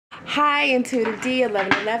Hi, Intuitive D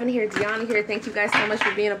 1111 here, Dionna here. Thank you guys so much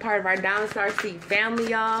for being a part of our Diamond Star Seed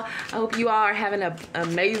family, y'all. I hope you all are having an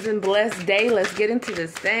amazing, blessed day. Let's get into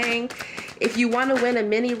this thing. If you want to win a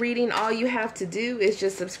mini reading, all you have to do is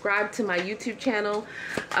just subscribe to my YouTube channel,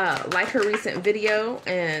 like her recent video,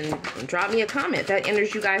 and drop me a comment. That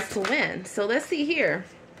enters you guys to win. So let's see here.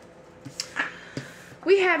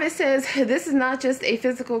 We have, it says, this is not just a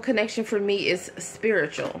physical connection for me, it's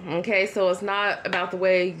spiritual. Okay, so it's not about the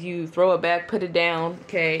way you throw it back, put it down.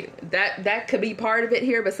 Okay, that could be part of it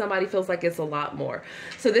here, but somebody feels like it's a lot more.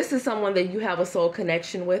 So this is someone that you have a soul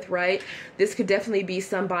connection with, right? This could definitely be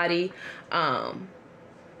somebody, you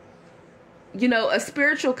know, a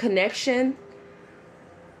spiritual connection.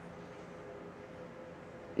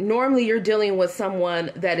 Normally you're dealing with someone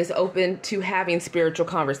that is open to having spiritual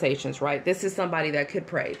conversations, right? This is somebody that could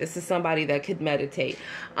pray. This is somebody that could meditate.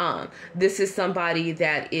 This is somebody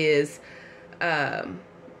that is,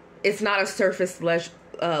 it's not a surface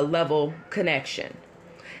level connection.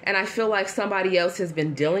 And I feel like somebody else has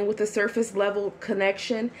been dealing with a surface level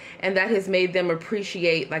connection, and that has made them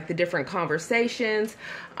appreciate like the different conversations,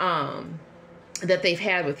 that they've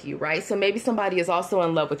had with you, right? So maybe somebody is also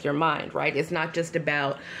in love with your mind, right? It's not just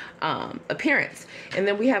about appearance. And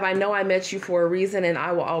then we have, I know I met you for a reason and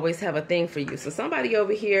I will always have a thing for you. So somebody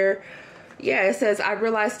over here, yeah, it says, I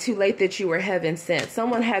realized too late that you were heaven sent.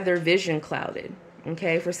 Someone had their vision clouded.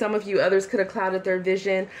 Okay, for some of you, others could have clouded their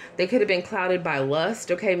vision. They could have been clouded by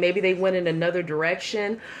lust. Okay, maybe they went in another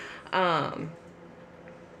direction.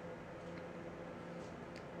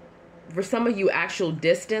 For some of you, actual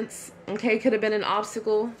distance, okay, could have been an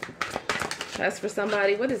obstacle. That's for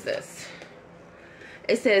somebody. What is this?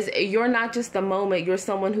 It says, you're not just the moment, you're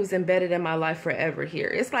someone who's embedded in my life forever here.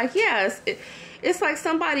 It's like, yes, it's like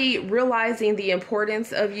somebody realizing the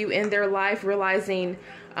importance of you in their life, realizing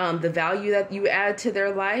the value that you add to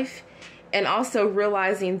their life, and also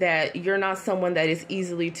realizing that you're not someone that is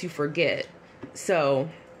easily to forget. So,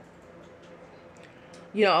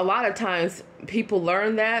 you know, a lot of times people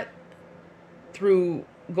learn that through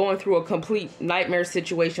going through a complete nightmare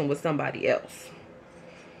situation with somebody else.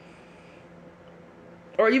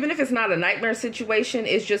 Or even if it's not a nightmare situation,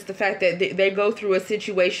 it's just the fact that they go through a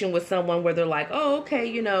situation with someone where they're like, oh, okay,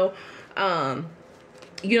 you know,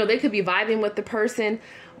 they could be vibing with the person,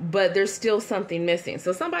 but there's still something missing.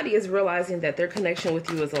 So somebody is realizing that their connection with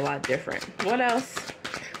you is a lot different. What else?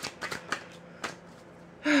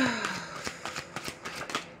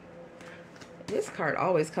 This card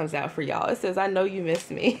always comes out for y'all. It says, I know you miss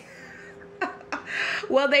me.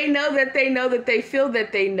 Well, they know that they feel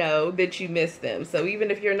that they know that you miss them. So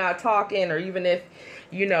even if you're not talking, or even if,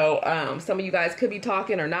 you know, some of you guys could be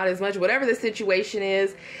talking or not as much, whatever the situation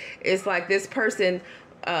is, it's like this person,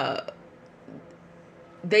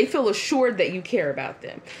 they feel assured that you care about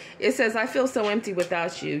them. It says, I feel so empty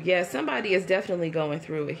without you. Yeah, somebody is definitely going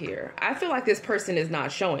through it here. I feel like this person is not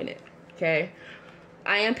showing it, okay?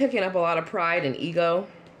 I am picking up a lot of pride and ego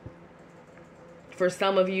for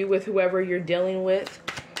some of you with whoever you're dealing with.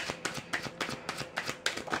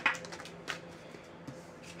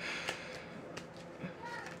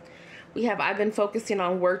 We have, I've been focusing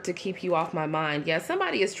on work to keep you off my mind. Yeah,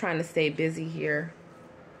 somebody is trying to stay busy here.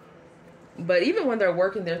 But even when they're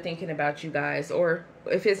working, they're thinking about you guys. Or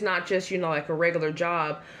if it's not just, you know, like a regular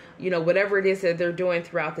job, you know, whatever it is that they're doing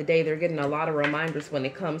throughout the day, they're getting a lot of reminders when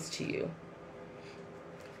it comes to you.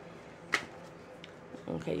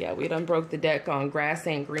 Okay, yeah, we done broke the deck on grass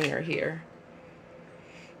ain't greener here.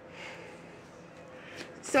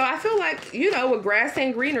 So I feel like, you know, with grass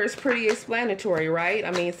ain't greener is pretty explanatory, right?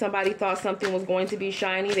 I mean, somebody thought something was going to be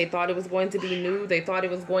shiny. They thought it was going to be new. They thought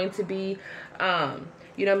it was going to be,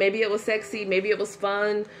 you know, maybe it was sexy. Maybe it was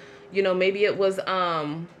fun. You know, maybe it was,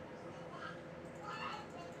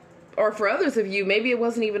 or for others of you, maybe it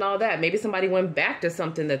wasn't even all that. Maybe somebody went back to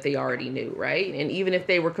something that they already knew, right? And even if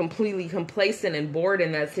they were completely complacent and bored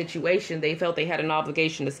in that situation, they felt they had an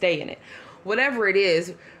obligation to stay in it. Whatever it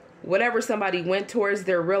is, whatever somebody went towards,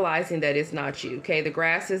 they're realizing that it's not you, okay? The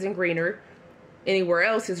grass isn't greener anywhere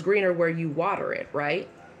else. Is greener where you water it, right?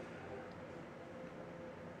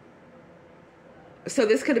 So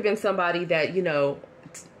this could have been somebody that, you know,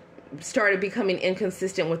 started becoming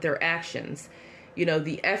inconsistent with their actions. You know,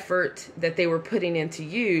 the effort that they were putting into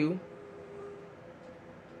you,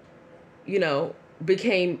 you know,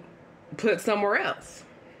 became put somewhere else.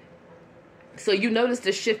 So you noticed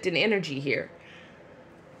a shift in energy here.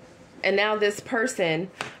 And now this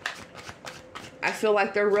person, I feel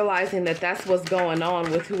like they're realizing that that's what's going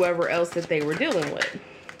on with whoever else that they were dealing with.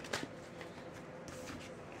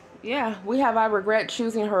 Yeah, we have, I regret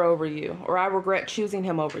choosing her over you, or I regret choosing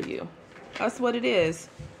him over you. That's what it is.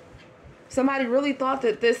 Somebody really thought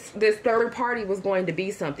that this third party was going to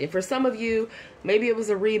be something. For some of you, maybe it was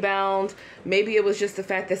a rebound. Maybe it was just the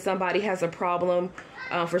fact that somebody has a problem.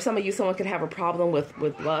 For some of you, someone could have a problem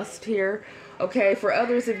with lust here. Okay, for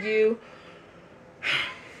others of you,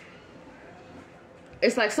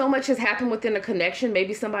 it's like so much has happened within a connection.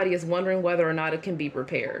 Maybe somebody is wondering whether or not it can be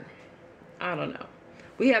repaired. I don't know.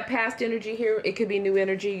 We have past energy here. It could be new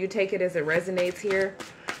energy. You take it as it resonates here.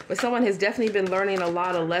 But someone has definitely been learning a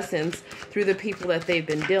lot of lessons through the people that they've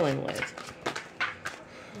been dealing with.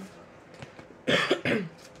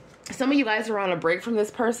 Some of you guys are on a break from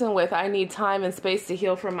this person with, I need time and space to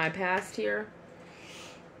heal from my past here.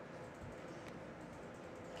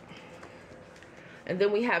 And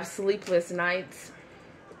then we have sleepless nights.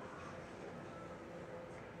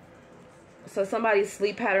 So somebody's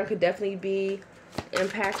sleep pattern could definitely be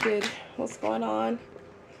impacted. What's going on?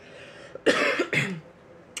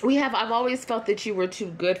 We have, I've always felt that you were too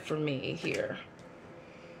good for me here.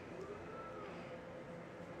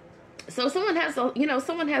 So someone has, you know,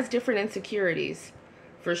 someone has different insecurities,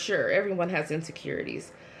 for sure. Everyone has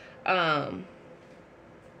insecurities. But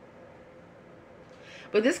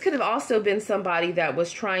this could have also been somebody that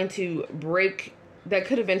was trying to break, that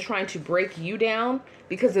could have been trying to break you down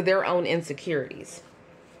because of their own insecurities.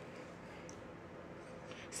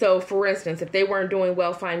 So, for instance, if they weren't doing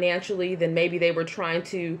well financially, then maybe they were trying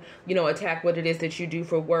to, you know, attack what it is that you do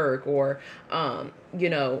for work, or, you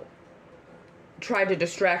know, try to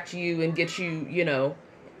distract you and get you, you know,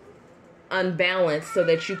 unbalanced so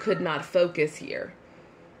that you could not focus here.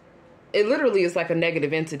 It literally is like a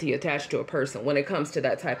negative entity attached to a person when it comes to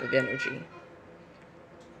that type of energy.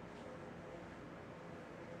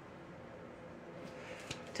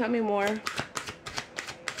 Tell me more.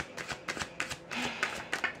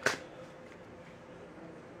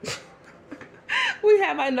 We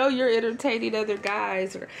have, I know you're entertaining other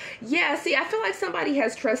guys. Or, yeah, see, I feel like somebody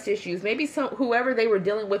has trust issues. Maybe whoever they were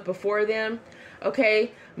dealing with before them,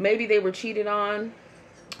 okay, maybe they were cheated on.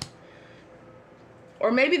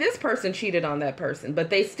 Or maybe this person cheated on that person,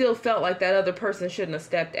 but they still felt like that other person shouldn't have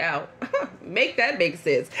stepped out. Make that make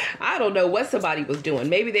sense. I don't know what somebody was doing.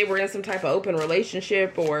 Maybe they were in some type of open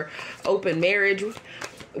relationship or open marriage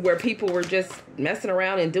where people were just messing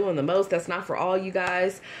around and doing the most. That's not for all you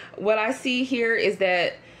guys. What I see here is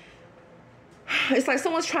that it's like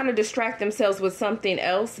someone's trying to distract themselves with something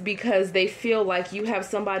else because they feel like you have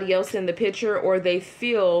somebody else in the picture, or they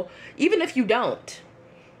feel, even if you don't,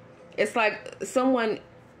 it's like someone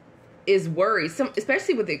is worried.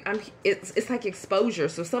 Especially with it's like exposure.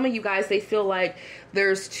 So some of you guys, they feel like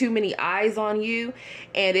there's too many eyes on you,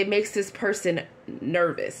 and it makes this person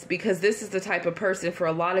nervous, because this is the type of person for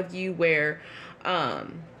a lot of you where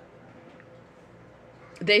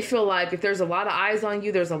they feel like if there's a lot of eyes on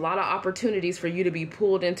you, there's a lot of opportunities for you to be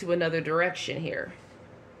pulled into another direction here.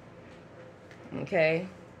 Okay,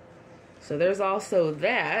 so there's also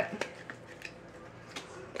that.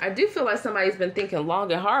 I do feel like somebody's been thinking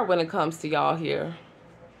long and hard when it comes to y'all here.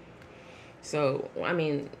 So, I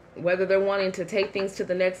mean, whether they're wanting to take things to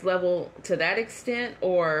the next level to that extent,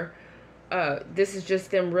 or this is just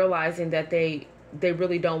them realizing that they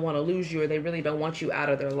really don't want to lose you, or they really don't want you out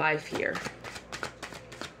of their life here.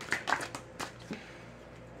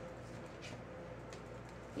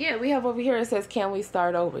 Yeah, we have over here, it says, can we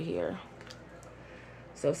start over here?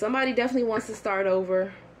 So somebody definitely wants to start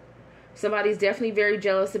over. Somebody's definitely very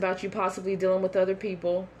jealous about you possibly dealing with other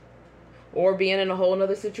people, or being in a whole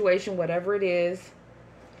nother situation, whatever it is.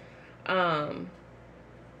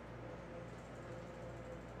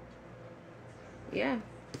 Yeah.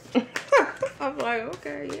 I'm like,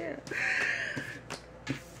 okay,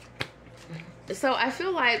 yeah. So I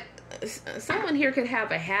feel like someone here could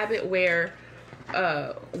have a habit where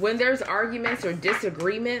when there's arguments or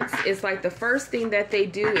disagreements, it's like the first thing that they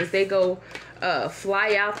do is they go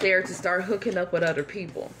fly out there to start hooking up with other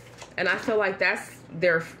people. And I feel like that's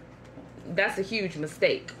a huge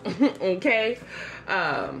mistake, okay,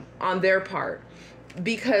 on their part.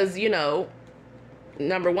 Because, you know,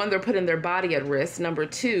 number one, they're putting their body at risk. Number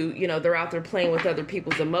two, you know, they're out there playing with other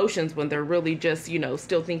people's emotions when they're really just, you know,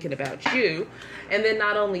 still thinking about you. And then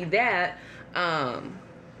not only that,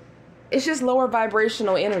 it's just lower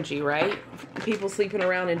vibrational energy, right? People sleeping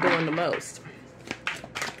around and doing the most.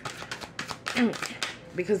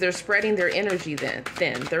 Because they're spreading their energy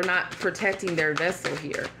thin. They're not protecting their vessel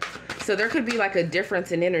here. So there could be like a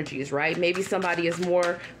difference in energies, right? Maybe somebody is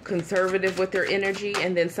more conservative with their energy,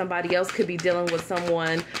 and then somebody else could be dealing with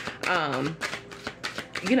someone,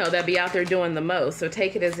 you know, that be out there doing the most. So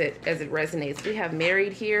take it as it resonates. We have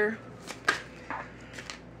married here.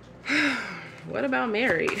 What about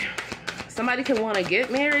married? Somebody can want to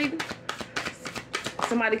get married.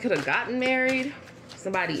 Somebody could have gotten married.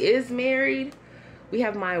 Somebody is married. We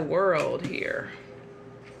have my world here.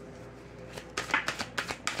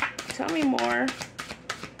 Tell me more.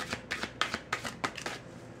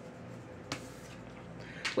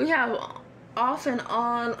 We have off and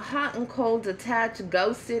on, hot and cold, detached,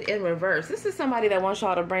 ghosted, in reverse. This is somebody that wants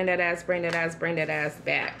y'all to bring that ass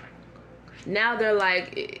back. Now they're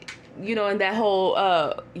like, you know, in that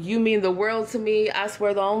whole, you mean the world to me. I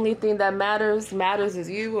swear the only thing that matters is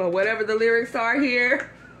you, or whatever the lyrics are here.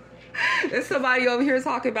 There's somebody over here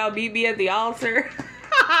talking about meet me at the altar.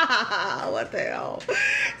 What the hell?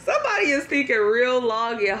 Somebody is thinking real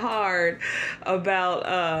long and hard about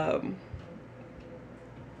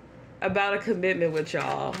a commitment with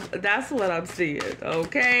y'all. That's what I'm seeing,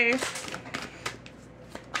 okay?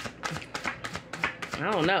 I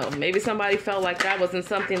don't know. Maybe somebody felt like that wasn't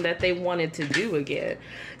something that they wanted to do again.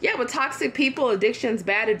 Yeah, with toxic people, addictions,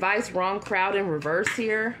 bad advice, wrong crowd in reverse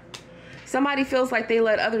here. Somebody feels like they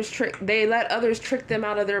let others trick them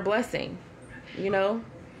out of their blessing. You know?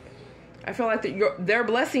 I feel like their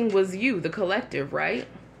blessing was you, the collective, right?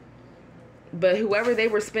 But whoever they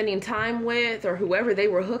were spending time with, or whoever they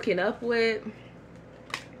were hooking up with,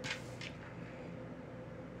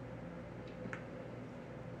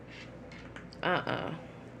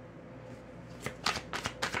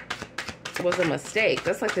 was a mistake.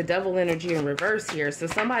 That's like the devil energy in reverse here. So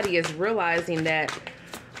somebody is realizing that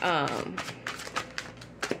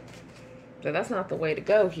that's not the way to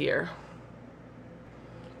go here.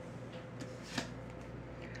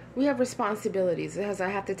 We have responsibilities because I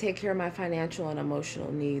have to take care of my financial and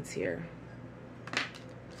emotional needs here.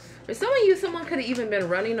 For some of you, someone could have even been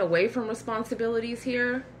running away from responsibilities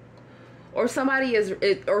here. Or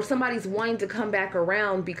somebody's wanting to come back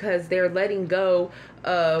around because they're letting go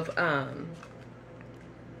of, I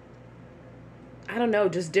don't know,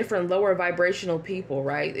 just different lower vibrational people,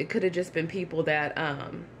 right? It could have just been people that,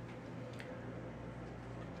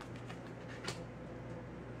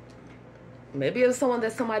 maybe it was someone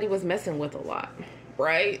that somebody was messing with a lot,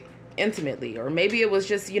 right? Intimately. Or maybe it was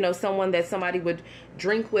just, you know, someone that somebody would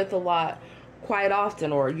drink with a lot quite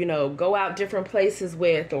often, or, you know, go out different places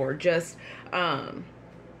with, or just, but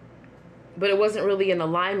it wasn't really in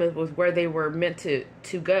alignment with where they were meant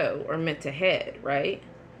to go or meant to head, right?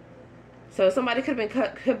 So somebody could be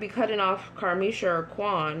cutting off Karmisha or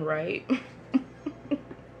Quan, right?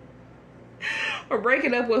 Or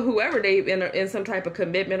breaking up with whoever they in some type of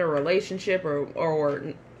commitment or relationship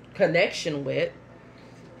or connection with.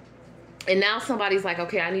 And now somebody's like,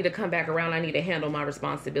 okay, I need to come back around. I need to handle my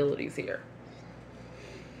responsibilities here.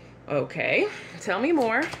 Okay, tell me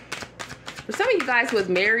more. For some of you guys with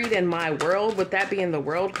married in my world, with that being the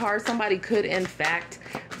world card, somebody could in fact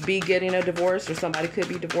be getting a divorce, or somebody could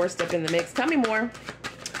be divorced up in the mix. Tell me more.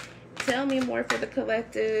 Tell me more for the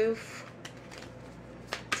collective.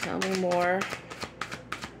 Tell me more.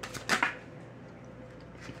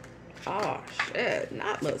 Oh, shit.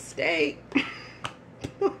 Not mistake.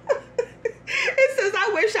 It says,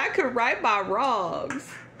 I wish I could right my wrongs.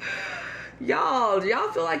 Y'all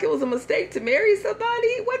feel like it was a mistake to marry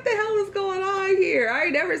somebody? What the hell is going on here? I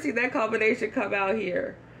ain't never seen that combination come out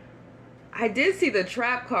here. I did see the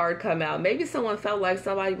trap card come out. Maybe someone felt like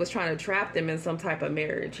somebody was trying to trap them in some type of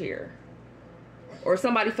marriage here. Or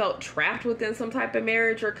somebody felt trapped within some type of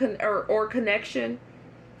marriage or connection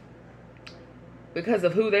because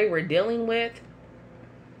of who they were dealing with.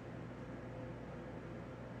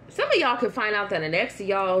 Some of y'all could find out that an ex of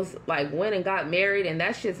y'all's like went and got married, and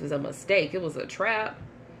that shit was a mistake. It was a trap.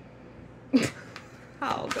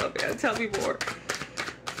 Oh, go man. Tell me more.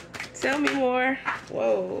 Tell me more.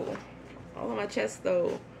 Whoa. All on my chest,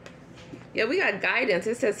 though. Yeah, we got guidance.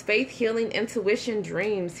 It says faith, healing, intuition,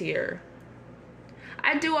 dreams here.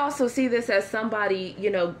 I do also see this as somebody, you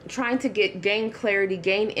know, trying to gain clarity,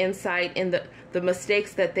 gain insight in the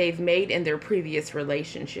mistakes that they've made in their previous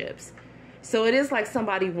relationships. So it is like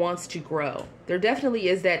somebody wants to grow. There definitely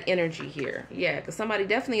is that energy here. Yeah, because somebody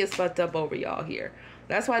definitely is fucked up over y'all here.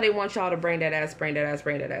 That's why they want y'all to bring that ass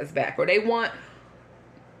back. Or they want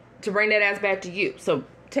to bring that ass back to you. So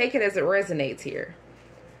take it as it resonates here.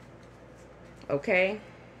 Okay?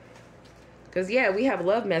 Because, yeah, we have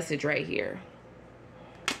love message right here.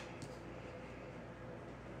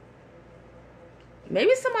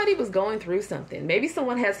 Maybe somebody was going through something. Maybe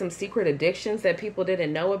someone had some secret addictions that people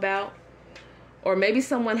didn't know about. Or maybe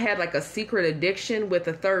someone had like a secret addiction with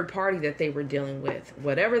a third party that they were dealing with.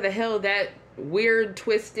 Whatever the hell that weird,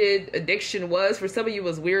 twisted addiction was. For some of you, it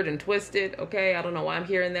was weird and twisted. Okay, I don't know why I'm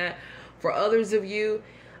hearing that. For others of you,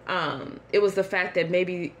 it was the fact that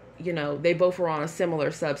maybe, you know, they both were on a similar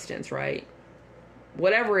substance, right?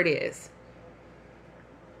 Whatever it is.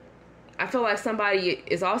 I feel like somebody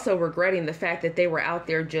is also regretting the fact that they were out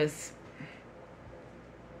there just,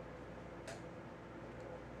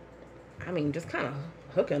 I mean, just kind of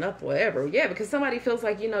hooking up, whatever. Yeah, because somebody feels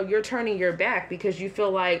like, you know, you're turning your back because you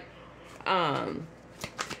feel like, you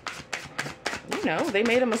know, they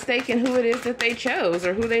made a mistake in who it is that they chose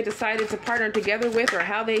or who they decided to partner together with or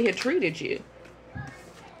how they had treated you.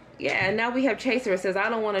 Yeah, and now we have Chaser. It says, I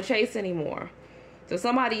don't want to chase anymore. So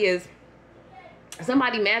somebody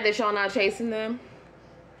mad that y'all not chasing them.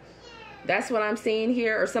 That's what I'm seeing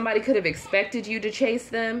here. Or somebody could have expected you to chase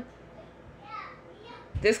them.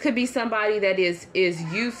 This could be somebody that is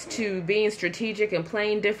used to being strategic and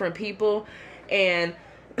playing different people, and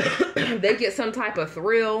they get some type of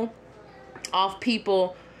thrill off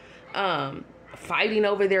people fighting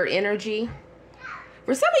over their energy.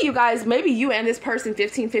 For some of you guys, maybe you and this person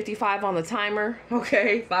 1555 on the timer.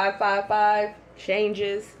 Okay, 555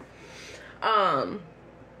 changes.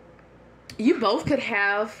 You both could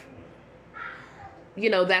have, you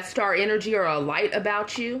know, that star energy or a light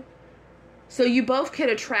about you. So you both could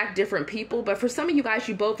attract different people, but for some of you guys,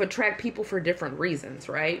 you both attract people for different reasons,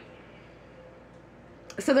 right?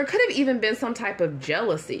 So there could have even been some type of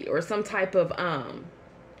jealousy or some type of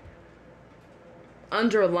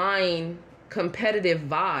underlying competitive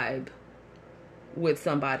vibe with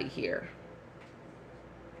somebody here.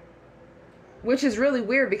 Which is really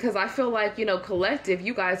weird because I feel like, you know, collective,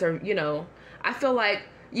 you guys are, you know, I feel like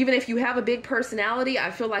even if you have a big personality,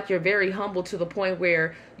 I feel like you're very humble to the point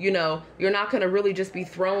where, you know, you're not going to really just be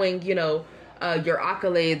throwing, you know, your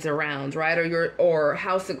accolades around, right? Or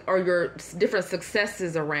your different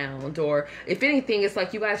successes around. Or if anything, it's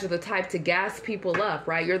like you guys are the type to gas people up,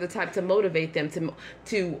 right? You're the type to motivate them,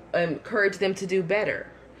 to encourage them to do better.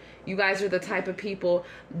 You guys are the type of people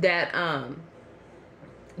that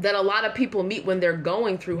that a lot of people meet when they're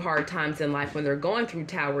going through hard times in life, when they're going through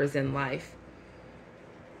towers in life.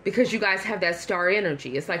 Because you guys have that star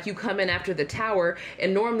energy. It's like you come in after the tower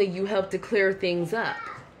and normally you help to clear things up.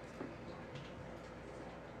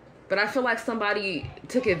 But I feel like somebody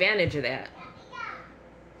took advantage of that.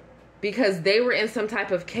 Because they were in some type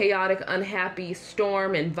of chaotic, unhappy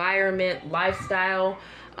storm, environment, lifestyle,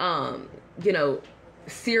 you know,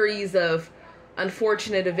 series of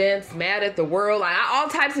unfortunate events, mad at the world, all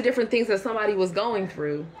types of different things that somebody was going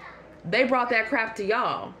through. They brought that crap to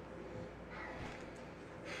y'all.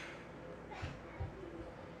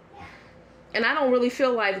 And I don't really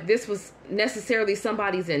feel like this was necessarily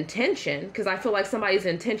somebody's intention, because I feel like somebody's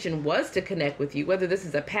intention was to connect with you, whether this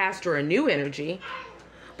is a past or a new energy.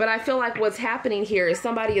 But I feel like what's happening here is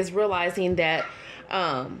somebody is realizing that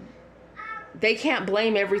they can't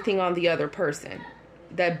blame everything on the other person.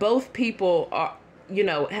 That both people are, you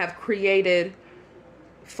know, have created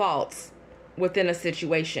faults within a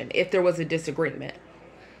situation if there was a disagreement.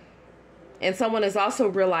 And someone is also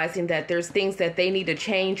realizing that there's things that they need to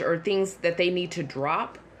change or things that they need to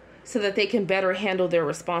drop so that they can better handle their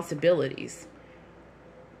responsibilities.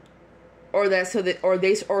 Or so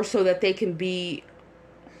that they can be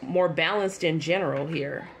more balanced in general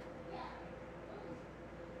here.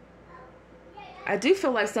 I do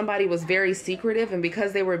feel like somebody was very secretive, and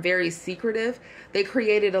because they were very secretive, they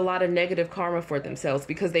created a lot of negative karma for themselves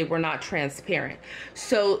because they were not transparent.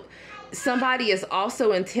 So somebody is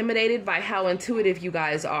also intimidated by how intuitive you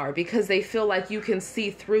guys are because they feel like you can see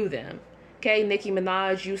through them. Okay, Nicki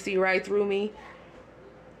Minaj, you see right through me.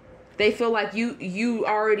 They feel like you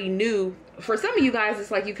already knew. For some of you guys, it's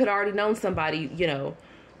like you could already known somebody, you know,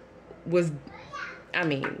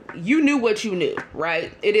 you knew what you knew,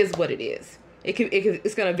 right? It is what it is.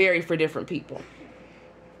 It's going to vary for different people.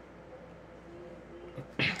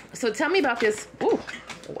 So tell me about this. Ooh,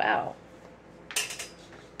 wow.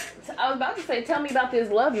 I was about to say, tell me about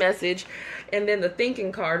this love message, and then the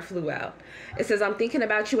thinking card flew out. It says, I'm thinking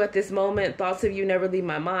about you at this moment. Thoughts of you never leave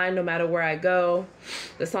my mind, no matter where I go.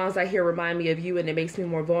 The songs I hear remind me of you, and it makes me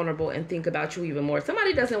more vulnerable and think about you even more.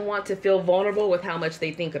 Somebody doesn't want to feel vulnerable with how much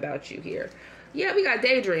they think about you here. Yeah, we got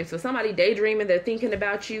daydreams. So somebody daydreaming, they're thinking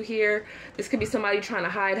about you here. This could be somebody trying to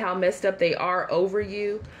hide how messed up they are over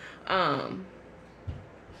you.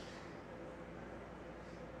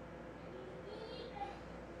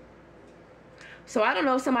 So I don't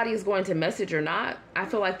know if somebody is going to message or not. I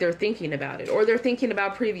feel like they're thinking about it, or they're thinking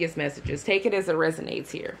about previous messages. Take it as it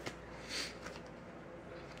resonates here.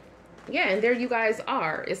 Yeah, and there you guys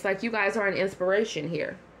are. It's like you guys are an inspiration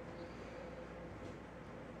here.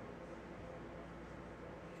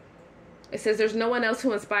 It says, there's no one else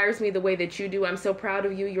who inspires me the way that you do. I'm so proud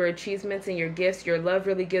of you, your achievements and your gifts. Your love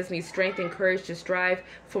really gives me strength and courage to strive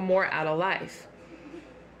for more out of life.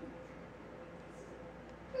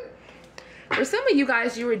 For For some of you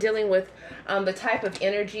guys, you were dealing with the type of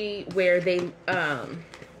energy where they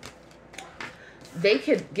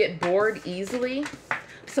could get bored easily.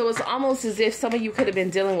 So it's almost as if some of you could have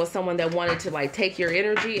been dealing with someone that wanted to like take your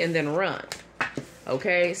energy and then run.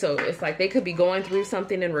 Okay, so it's like they could be going through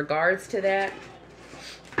something in regards to that.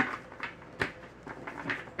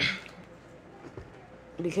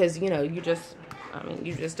 Because, you know, you just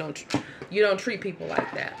don't treat people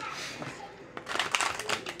like that.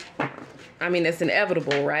 I mean, it's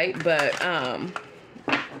inevitable, right? But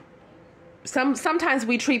sometimes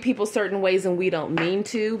we treat people certain ways and we don't mean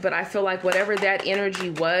to, but I feel like whatever that energy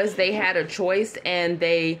was, they had a choice and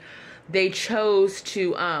they chose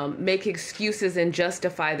to make excuses and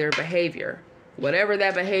justify their behavior, whatever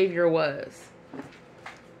that behavior was.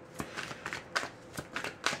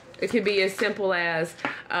 It could be as simple as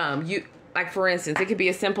like for instance, it could be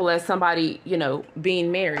as simple as somebody, you know,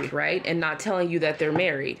 being married, right? And not telling you that they're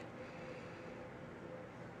married.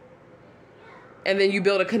 And then you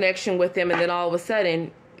build a connection with them, and then all of a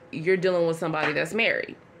sudden you're dealing with somebody that's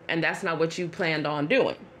married, and that's not what you planned on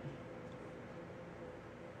doing.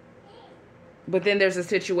 But then there's a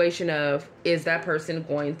situation of, is that person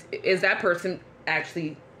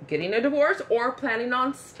actually getting a divorce or planning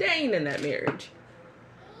on staying in that marriage?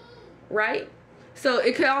 Right? So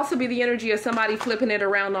it could also be the energy of somebody flipping it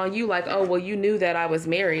around on you like, oh, well, you knew that I was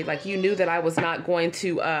married. Like, you knew that I was not going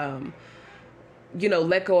to, you know,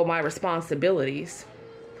 let go of my responsibilities.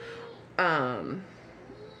 Or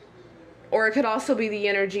it could also be the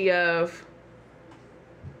energy of,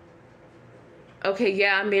 okay,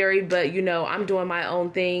 yeah, I'm married, but, you know, I'm doing my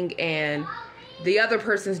own thing and the other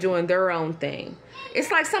person's doing their own thing. It's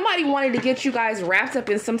like somebody wanted to get you guys wrapped up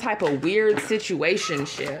in some type of weird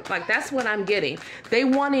situationship. Like, that's what I'm getting. They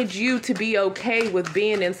wanted you to be okay with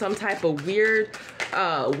being in some type of weird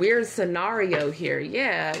scenario here.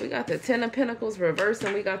 Yeah, we got the Ten of Pentacles reversed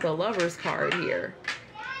and we got the Lover's card here.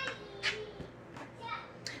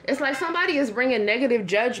 It's like somebody is bringing negative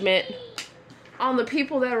judgment on the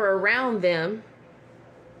people that are around them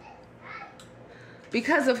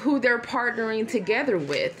because of who they're partnering together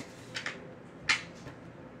with.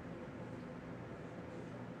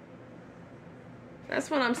 That's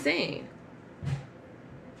what I'm saying.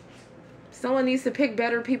 Someone needs to pick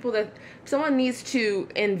better people. Someone needs to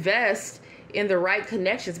invest in the right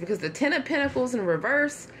connections, because the Ten of Pentacles in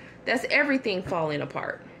reverse, that's everything falling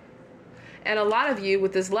apart. And a lot of you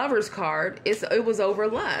with this Lover's card, it was over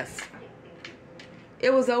lust.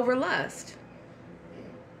 It was over lust.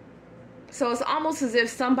 So it's almost as if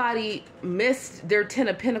somebody missed their Ten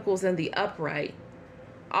of Pentacles in the upright,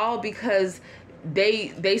 all because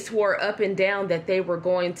they swore up and down that they were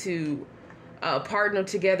going to partner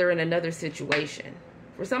together in another situation.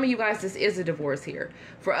 For some of you guys, this is a divorce here.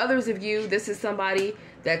 For others of you, this is somebody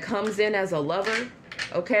that comes in as a lover,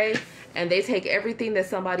 okay? And they take everything that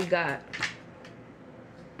somebody got.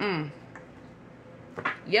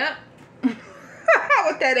 Yep.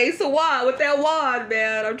 With that Ace of Wands, with that wand,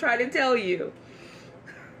 man, I'm trying to tell you.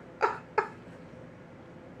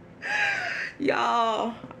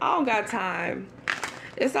 Y'all, I don't got time.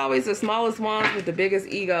 It's always the smallest ones with the biggest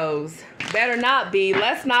egos. Better not be.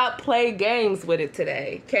 Let's not play games with it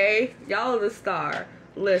today, okay? Y'all are the star.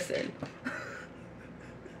 Listen.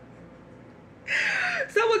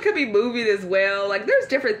 Someone could be moving as well. Like, there's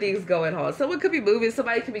different things going on. Someone could be moving.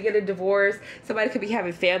 Somebody could be getting divorced. Somebody could be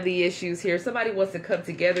having family issues here. Somebody wants to come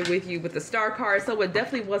together with you with the star card. Someone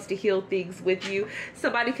definitely wants to heal things with you.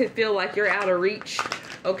 Somebody could feel like you're out of reach,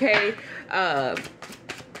 okay?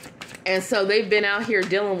 And so they've been out here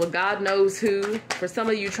dealing with God knows who. For some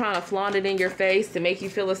of you, trying to flaunt it in your face to make you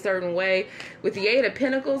feel a certain way. With the Eight of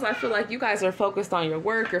Pentacles, I feel like you guys are focused on your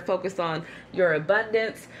work. You're focused on your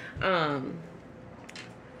abundance.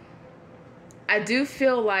 I do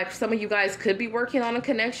feel like some of you guys could be working on a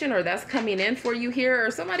connection, or that's coming in for you here, or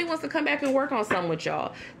somebody wants to come back and work on something with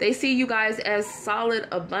y'all. They see you guys as solid,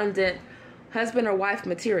 abundant husband or wife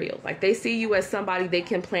material. Like, they see you as somebody they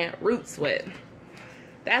can plant roots with.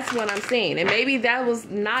 That's what I'm seeing. And maybe that was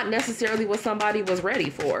not necessarily what somebody was ready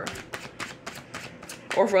for.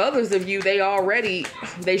 Or for others of you, they already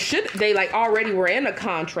were in a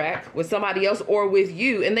contract with somebody else or with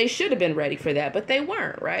you, and they should have been ready for that, but they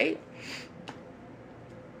weren't, right?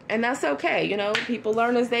 And that's okay. You know, people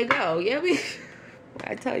learn as they go. Yeah,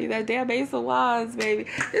 I tell you, that damn Ace of Wands, baby.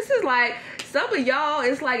 This is like, some of y'all,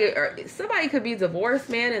 it's like somebody could be divorced,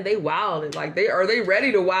 man, and they wild. Like, they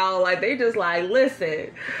ready to wild. Like, they just like,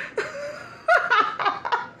 listen.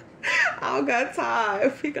 I don't got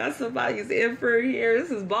time. We got somebody's in for here.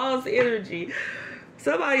 This is boss energy.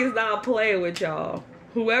 Somebody's not playing with y'all.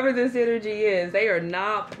 Whoever this energy is, they are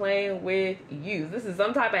not playing with you. This is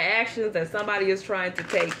some type of actions that somebody is trying to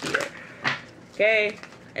take here. Okay?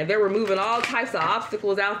 And they're removing all types of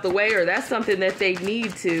obstacles out the way, or that's something that they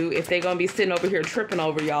need to if they're going to be sitting over here tripping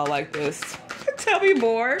over y'all like this. Tell me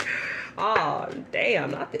more. Oh,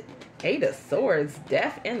 damn. Not the Eight of Swords.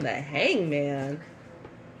 Death and the Hangman.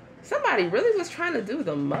 Somebody really was trying to do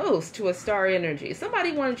the most to a star energy.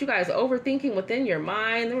 Somebody wanted you guys overthinking within your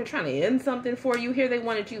mind. They were trying to end something for you here. They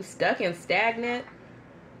wanted you stuck and stagnant.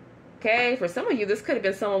 Okay, for some of you, this could have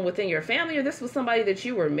been someone within your family, or this was somebody that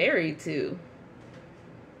you were married to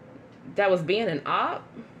that was being an op.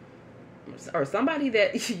 Or somebody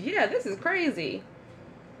that, yeah, this is crazy.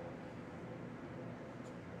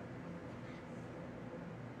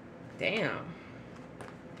 Damn.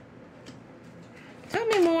 Tell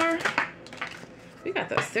me more. We got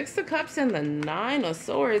the Six of Cups and the Nine of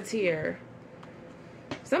Swords here.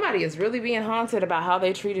 Somebody is really being haunted about how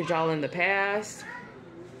they treated y'all in the past.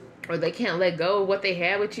 Or they can't let go of what they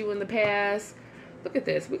had with you in the past. Look at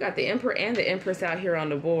this. We got the Emperor and the Empress out here on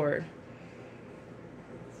the board.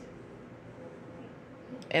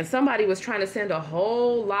 And somebody was trying to send a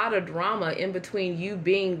whole lot of drama in between you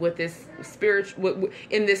being with this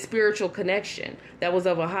in this spiritual connection that was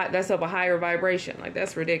of a higher vibration. Like,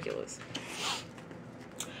 that's ridiculous.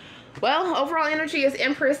 Well, overall energy is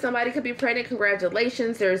Empress. Somebody could be pregnant.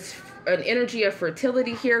 Congratulations. There's an energy of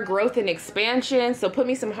fertility here, growth and expansion. So put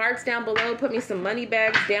me some hearts down below. Put me some money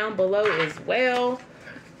bags down below as well.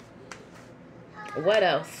 What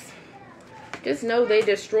else? Just know they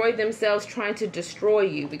destroyed themselves trying to destroy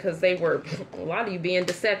you because they were, a lot of you being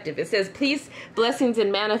deceptive. It says, peace, blessings,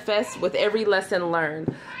 and manifest with every lesson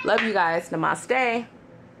learned. Love you guys. Namaste.